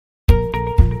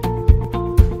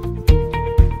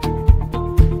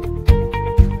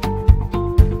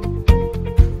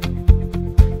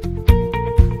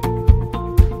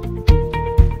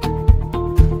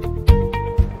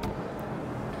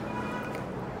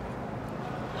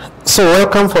So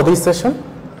welcome for this session.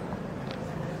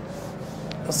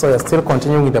 So we're still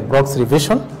continuing with the blocks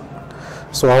revision.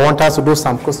 So I want us to do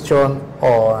some question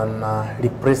on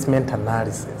replacement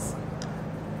analysis.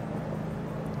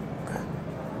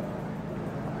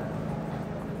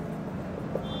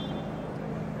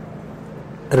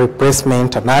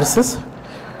 Replacement analysis.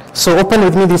 So open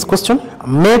with me this question.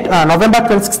 Made November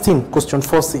 2016, question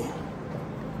 4C.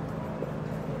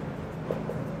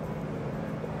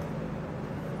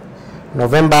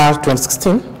 November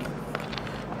 2016,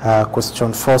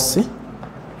 question 4C.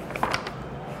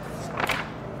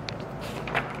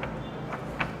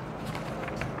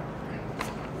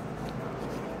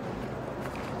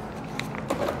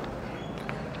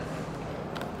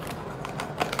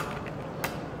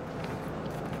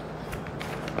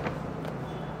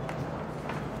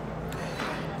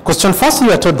 Question 4C,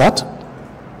 we are told that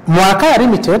Murakaya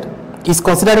Limited is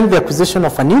considering the acquisition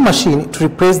of a new machine to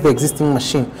replace the existing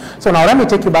machine. So now let me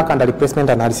take you back under replacement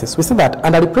analysis. We see that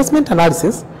under replacement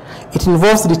analysis, it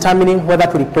involves determining whether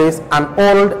to replace an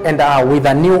old and with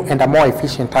a new and a more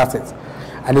efficient asset.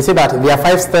 And you see that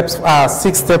there are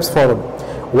 6 steps followed.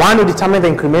 1, you determine the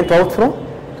incremental outflow,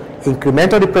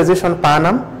 incremental depreciation per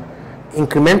annum,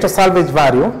 incremental salvage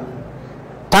value,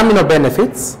 terminal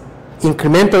benefits,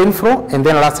 incremental inflow, and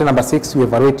then lastly, number 6, you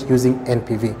evaluate using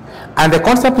NPV. And the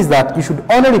concept is that you should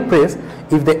only replace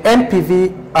if the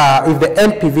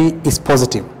NPV is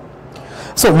positive.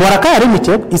 So Murakaya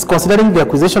Limited is considering the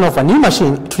acquisition of a new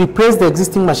machine to replace the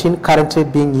existing machine currently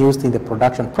being used in the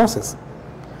production process.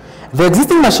 The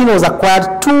existing machine was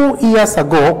acquired 2 years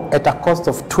ago at a cost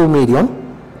of 2 million.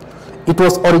 It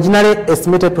was originally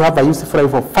estimated to have a useful life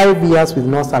for 5 years with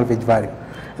no salvage value.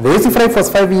 The useful life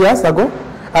was 5 years ago.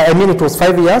 It was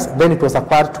 5 years, then it was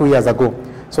acquired 2 years ago.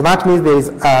 So that means there is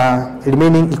a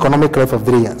remaining economic life of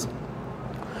 3 years.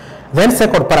 Then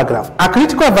second paragraph, a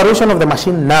critical evaluation of the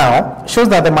machine now shows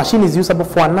that the machine is usable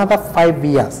for another 5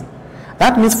 years.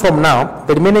 That means from now,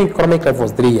 the remaining economic life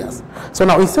was 3 years. So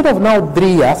now instead of now 3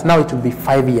 years, now it will be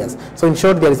 5 years. So in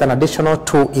short, there is an additional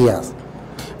 2 years.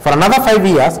 For another 5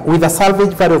 years, with a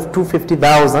salvage value of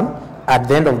 250,000 at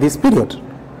the end of this period.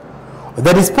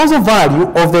 The disposal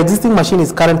value of the existing machine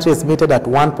is currently estimated at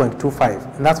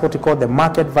 1.25, and that's what we call the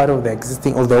market value of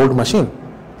the old machine.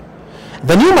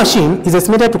 The new machine is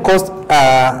estimated to cost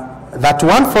that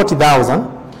 140,000,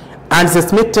 and its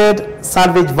estimated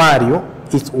salvage value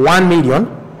is 1 million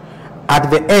at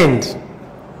the end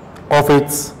of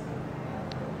its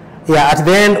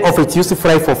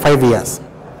useful life for 5 years.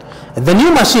 The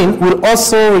new machine will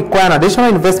also require an additional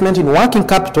investment in working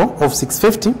capital of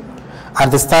 650 at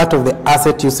the start of the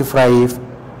asset useful life.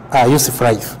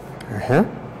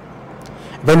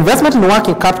 The investment in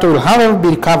working capital will, however, be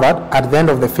recovered at the end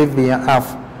of the 5-year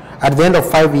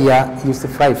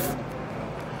useful life.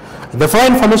 The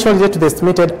following information related to the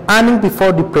estimated earning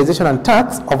before depreciation and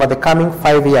tax over the coming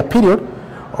 5-year period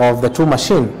of the 2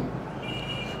 machine.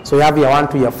 So you have year 1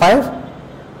 to year 5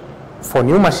 for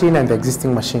new machine and the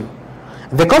existing machine.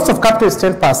 The cost of capital is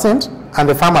 10%, and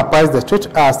the firm applies the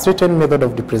straightened method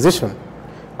of depreciation.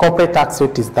 Corporate tax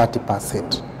rate is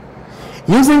 30%.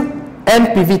 Using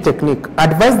NPV technique,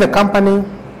 advise the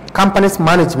company's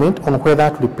management on whether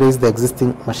to replace the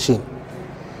existing machine.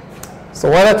 So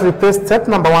whether to replace, step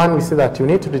number 1, we see that you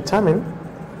need to determine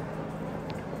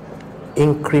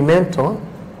incremental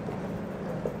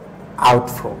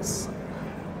outflows.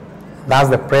 That's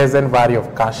the present value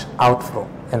of cash outflow.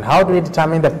 And how do we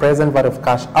determine the present value of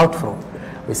cash outflow?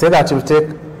 We say that you take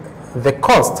the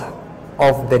cost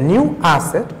of the new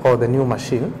asset or the new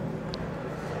machine,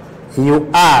 you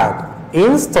add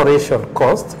installation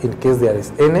cost in case there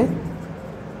is any,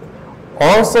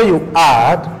 also you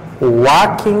add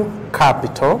working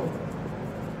capital,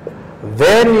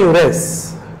 then you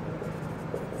raise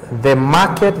the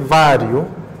market value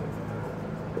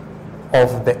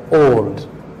of the old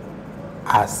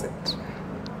asset.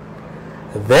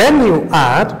 Then you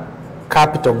add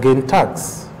capital gain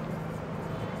tax.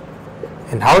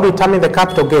 And how do you determine the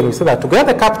capital gain? We say that to get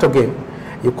the capital gain,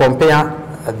 you compare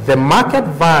the market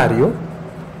value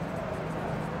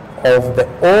of the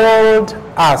old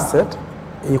asset,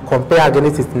 you compare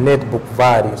against its net book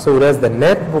value. So that's the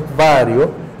net book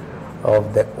value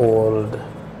of the old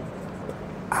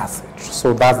asset.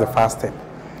 So that's the first step.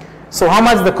 So how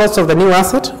much is the cost of the new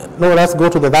asset? Now let's go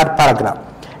to the third paragraph.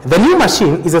 The new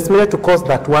machine is estimated to cost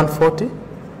that 140.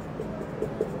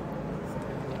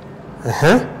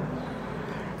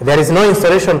 There is no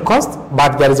installation cost,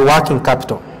 but there is working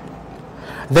capital.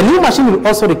 The new machine will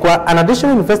also require an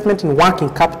additional investment in working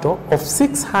capital of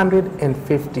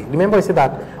 650. Remember I said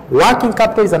that working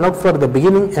capital is an outflow at the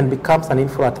beginning and becomes an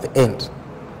inflow at the end.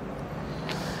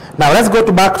 Now let's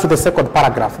go back to the second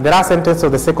paragraph, the last sentence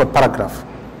of the second paragraph.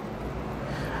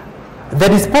 The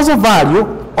disposal value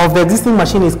of the existing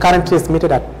machine is currently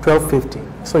estimated at 1250.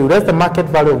 So you raise the market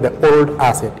value of the old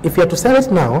asset. If you are to sell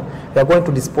it now, you are going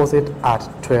to dispose it at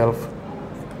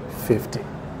 1250.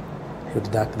 You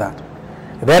deduct that.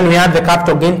 Then we add the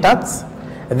capital gain tax.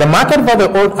 The market value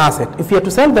of the old asset. If you are to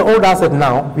sell the old asset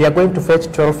now, we are going to fetch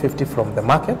 1250 from the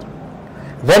market.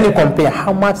 Then you compare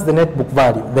how much is the net book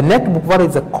value. The net book value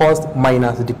is the cost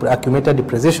minus accumulated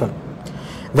depreciation.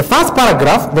 The first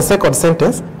paragraph, the second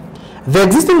sentence, the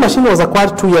existing machine was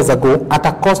acquired 2 years ago at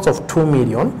a cost of 2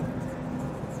 million.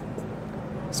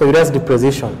 So it has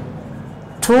depreciation.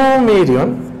 2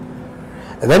 million.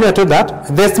 And then we are told that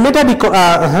the estimated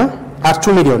at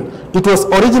 2 million. It was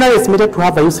originally estimated to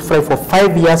have a useful life for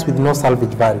 5 years with no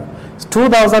salvage value. It's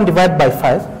 2,000 divided by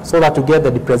 5 so that you get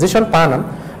the depreciation per annum.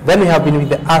 Then we have been with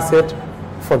the asset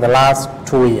for the last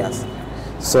 2 years.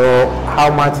 So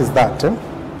how much is that?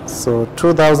 So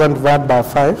 2,000 divided by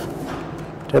 5,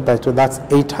 divided by 2, that's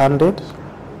 800.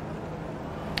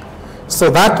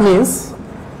 So that means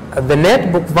the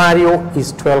net book value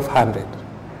is 1,200.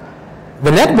 The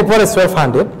net book value is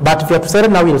 1,200, but if you have to sell it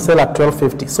now, you'll sell at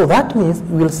 1,250. So that means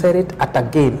you will sell it at a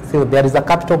gain. So there is a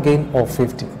capital gain of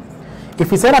 50.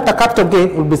 If you sell at a capital gain,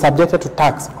 it will be subjected to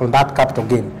tax on that capital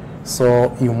gain.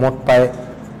 So you multiply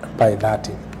by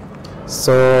 30.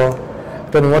 So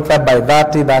when you multiply by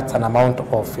 30, that's an amount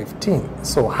of 15.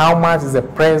 So how much is the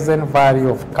present value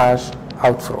of cash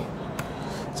outflow?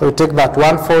 So you take that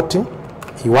 140,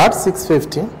 you add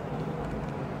 650,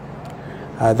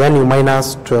 then you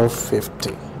minus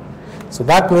 1250. So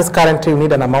that means currently you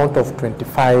need an amount of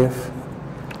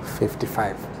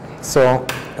 2555. So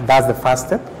that's the first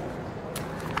step.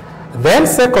 Then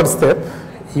second step,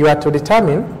 you are to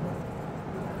determine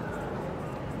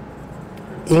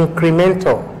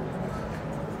incremental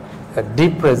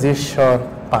depreciation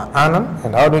per annum.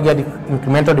 And how do we get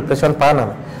incremental depreciation per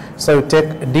annum? So you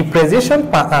take depreciation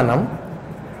per annum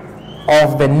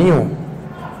of the new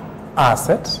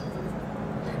asset,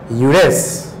 you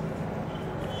raise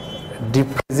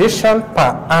depreciation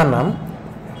per annum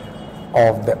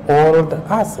of the old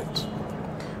asset.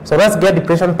 So let's get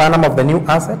depreciation per annum of the new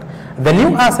asset. The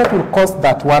new asset will cost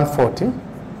that 140.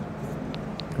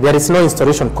 There is no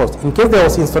installation cost. In case there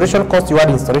was installation cost, you add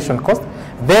installation cost.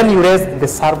 Then you raise the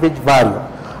salvage value.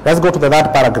 Let's go to the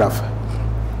third paragraph.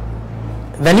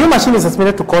 The new machine is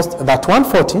estimated to cost that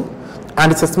 140,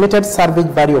 and its estimated salvage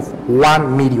value of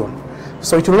 1 million.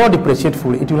 So it will not depreciate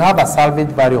fully. It will have a salvage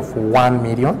value of 1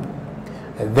 million.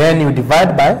 Then you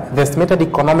divide by the estimated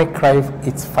economic life,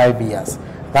 it's 5 years.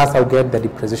 That's how you get the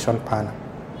depreciation per annum.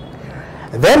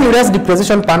 Then you raise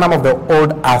depreciation per annum of the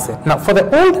old asset. Now for the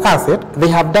old asset, they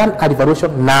have done a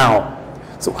revaluation now.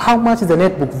 So how much is the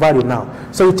net book value now?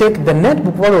 So you take the net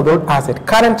book value of the old asset.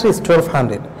 Currently is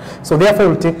 1,200. So therefore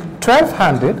you take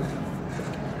 1,200,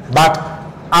 but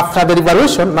after the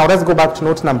revaluation, now let's go back to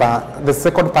note number, the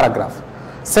second paragraph.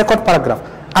 Second paragraph.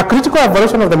 A critical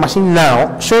evaluation of the machine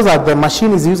now shows that the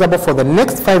machine is usable for the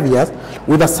next 5 years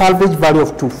with a salvage value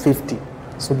of 250.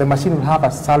 So the machine will have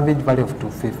a salvage value of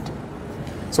 250.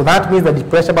 So that means the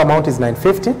depreciable amount is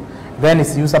 950. Then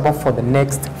it's usable for the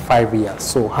next 5 years.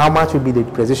 So how much will be the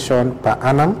depreciation per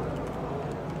annum?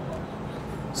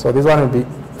 So this one will be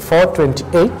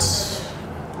 428.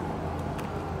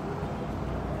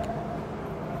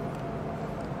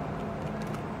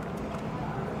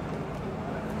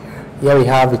 Here we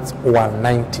have it's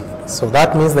 190. So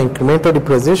that means the incremental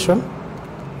depreciation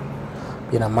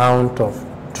in amount of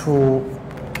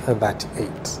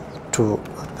 238.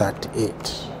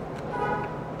 238.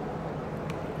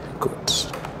 Good.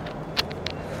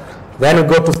 Then we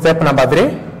go to step number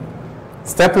 3.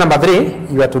 Step number 3,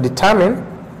 you are to determine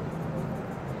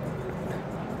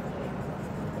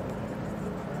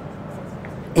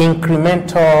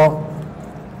incremental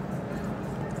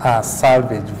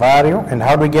salvage value. And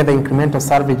how do we get the incremental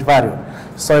salvage value?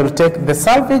 So you will take the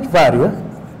salvage value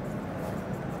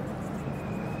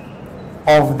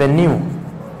of the new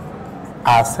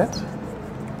asset,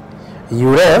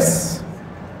 you raise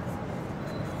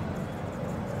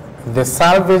the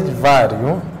salvage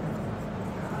value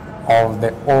of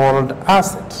the old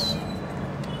asset.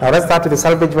 Now let's start with the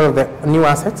salvage value of the new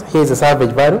assets. Here is the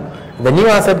salvage value. The new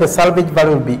asset, the salvage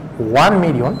value will be 1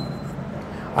 million,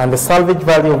 and the salvage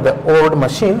value of the old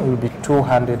machine will be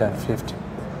 250.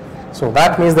 So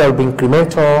that means there will be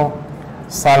incremental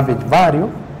salvage value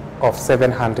of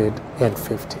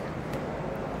 750.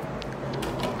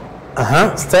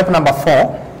 Step number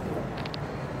 4,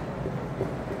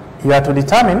 you have to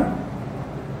determine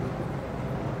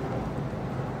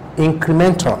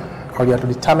incremental or you have to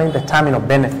determine the terminal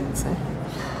benefits.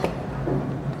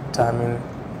 Determine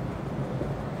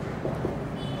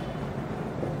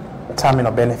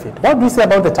terminal benefit. What do we say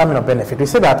about the terminal benefit? We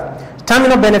say that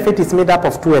terminal benefit is made up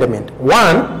of two elements.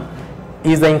 One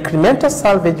is the incremental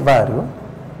salvage value,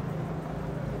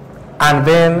 and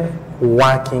then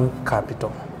working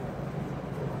capital.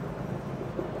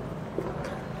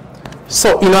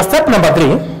 So in our step number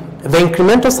 3, the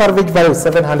incremental salvage value is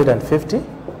 750.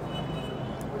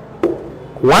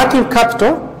 Working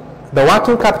capital, the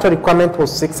working capital requirement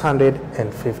was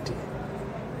 650.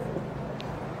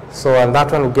 So, and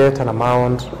that one will get an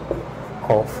amount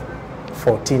of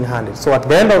 1400. So at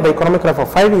the end of the economic life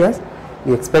of 5 years,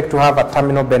 we expect to have a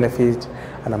terminal benefit,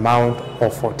 an amount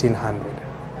of 1400.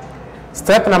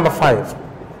 Step number 5,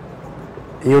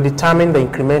 you determine the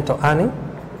incremental earning.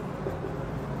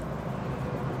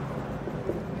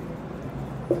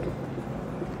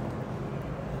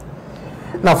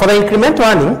 Now for the incremental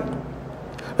earning,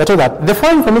 we told that the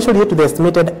following information related to the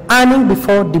estimated earning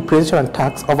before depreciation and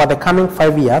tax over the coming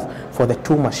 5 years for the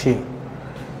two machines.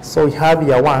 So we have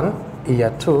year 1,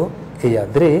 year 2, year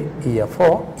 3, year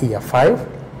 4, year 5.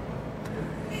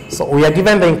 So we are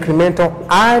given the incremental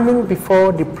earning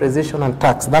before depreciation and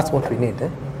tax. That's what we need.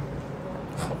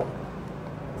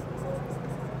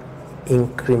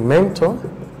 Incremental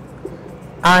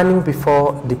earning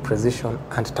before depreciation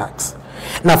and tax.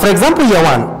 Now, for example, year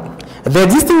 1, the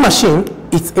existing machine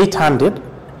is 800,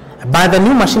 but the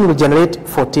new machine will generate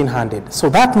 1400. So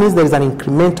that means there is an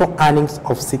incremental earnings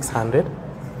of 600.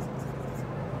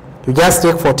 You just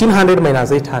take 1400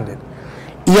 minus 800.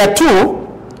 Year 2,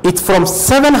 it's from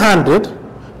 700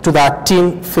 to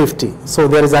 1350. So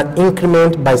there is an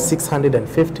increment by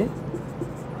 650. Year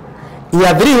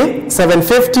 3,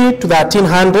 750 to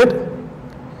 1300.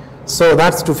 So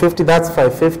that's 250, that's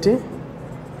 550.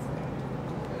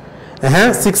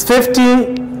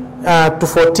 650 to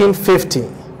 1450.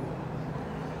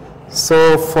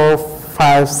 So 4,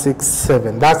 5, 6,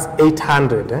 7. That's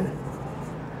 800.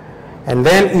 And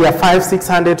then year 5,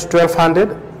 600 to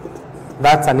 1200.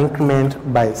 That's an increment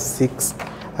by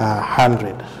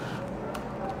 600.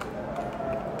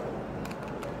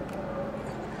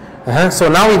 So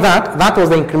now with that was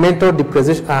the incremental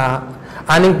depreciation,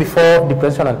 earning before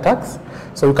depreciation and tax.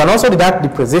 So you can also deduct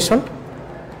depreciation.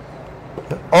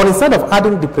 Or instead of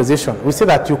adding depreciation, we say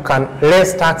that you can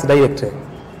raise tax directly.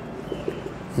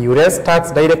 You raise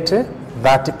tax directly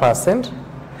 30%,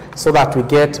 so that we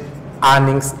get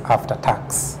earnings after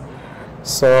tax.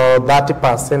 So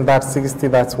 30%, that's 60,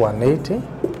 that's 180.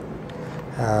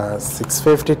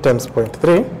 650 times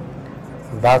 0.3,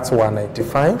 that's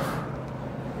 185.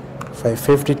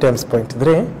 550 times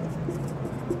 0.3,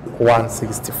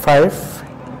 165.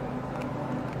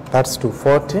 That's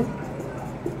 240.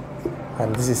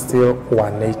 And this is still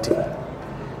 180.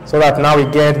 So that now we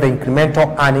get the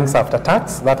incremental earnings after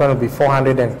tax. That one will be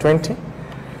 420.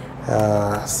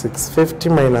 650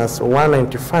 minus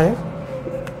 195,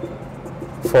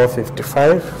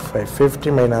 455.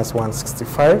 550 minus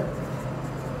 165,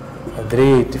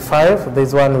 385.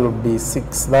 This one will be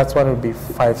 6. That one will be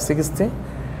 560.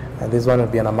 And this one will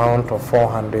be an amount of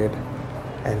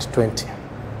 420.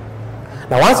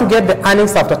 Now, once you get the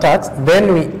earnings after tax,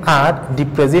 then we add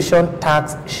depreciation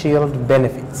tax shield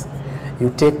benefits. You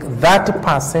take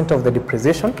 30% of the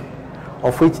depreciation,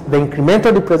 of which the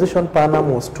incremental depreciation per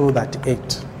annum was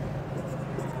 238.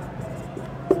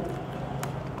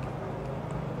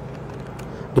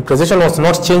 Depreciation was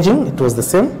not changing, it was the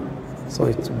same, so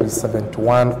it will be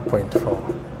 71.4.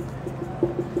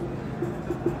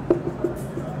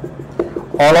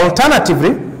 Or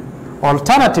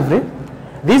alternatively,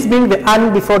 this being the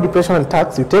earning before depreciation and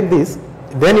tax, you take this,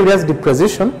 then you raise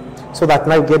depreciation, so that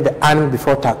now you get the earning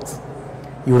before tax.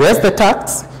 You raise the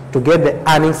tax to get the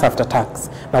earnings after tax.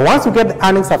 Now once you get the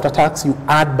earnings after tax, you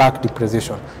add back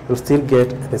depreciation. You'll still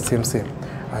get the same.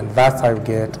 And that's how you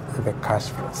get the cash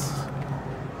flows.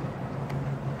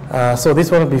 So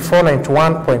this one will be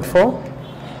 491.4,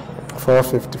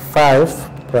 455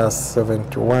 plus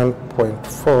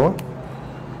 71.4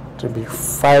 to be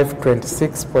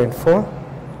 526.4,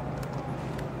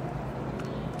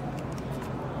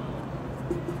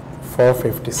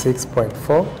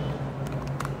 456.4,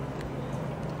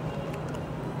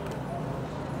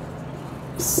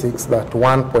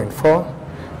 6.1.4,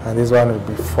 and this one will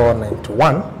be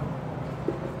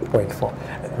 491.4.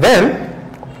 Then,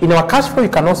 in our cash flow, you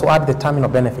can also add the terminal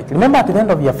benefit. Remember, at the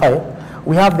end of year 5,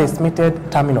 we have the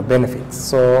estimated terminal benefits.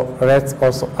 So let's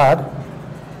also add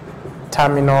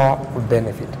terminal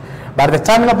benefit. But the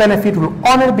terminal benefit will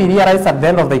only be realized at the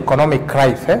end of the economic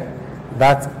life.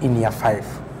 That's in year 5.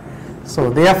 So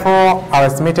therefore, our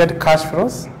estimated cash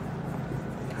flows,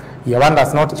 year 1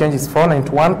 does not change, is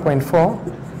 491.4,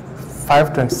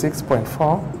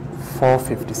 526.4,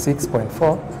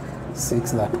 456.4,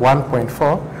 6 that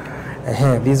 1.4.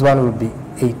 This one will be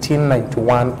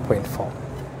 1891.4.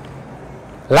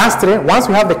 Lastly, once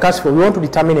we have the cash flow, we want to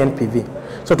determine NPV.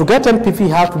 So to get NPV, we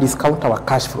have to discount our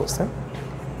cash flows.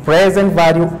 Present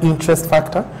value interest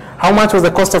factor. How much was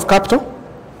the cost of capital?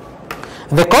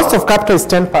 The cost of capital is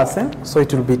 10%, so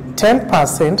it will be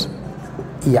 10%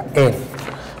 year end.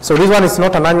 So this one is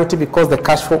not an annuity because the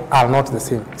cash flow are not the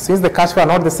same. Since the cash flow are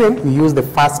not the same, we use the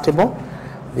first table.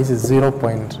 This is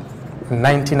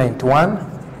 0.1991,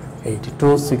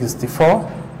 8264,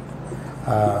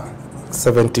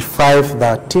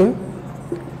 7513,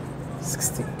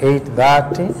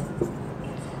 6830,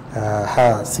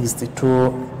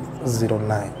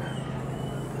 6209.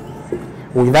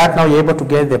 With that, now you're able to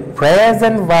get the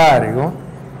present value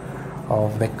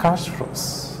of the cash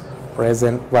flows.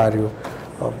 Present value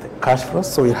of the cash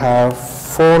flows. So we have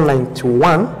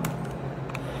 491.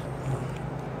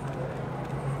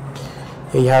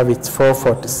 Here you have it's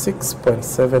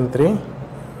 446.73.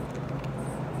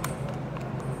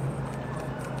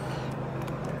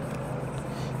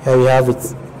 Here we have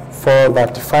it's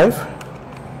 435.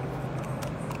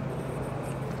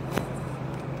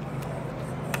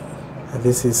 And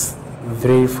this is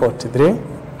 343.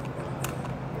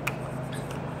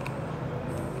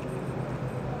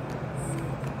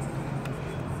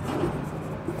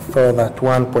 For that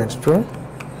 1.2.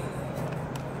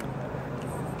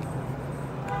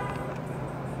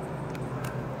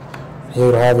 Here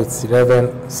you have it's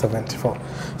 1174.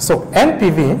 So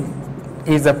NPV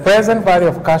is the present value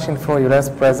of cash inflow less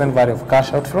present value of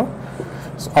cash outflow.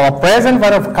 So our present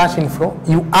value of cash inflow,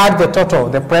 you add the total,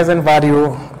 the present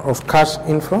value of cash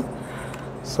inflow.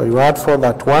 So you add for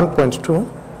that 1.2,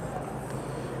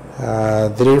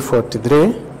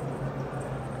 343,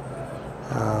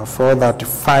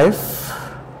 435,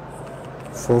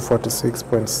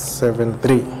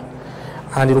 446.73.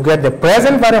 And you get the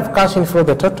present value of cash inflow,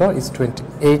 the total is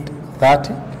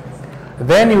 2830.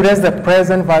 Then you raise the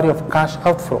present value of cash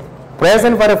outflow.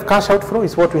 Present value of cash outflow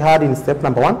is what we had in step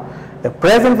number 1. The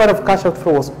present value of cash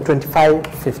outflow was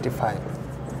 2555.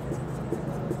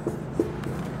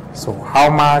 So how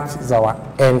much is our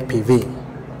NPV?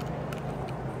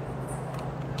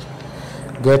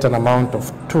 Get an amount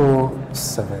of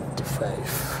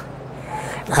 275.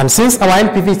 And since our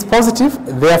NPV is positive,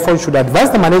 therefore you should advise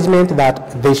the management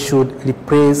that they should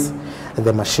replace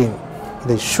the machine.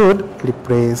 They should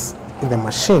replace the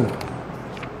machine.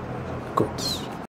 Good.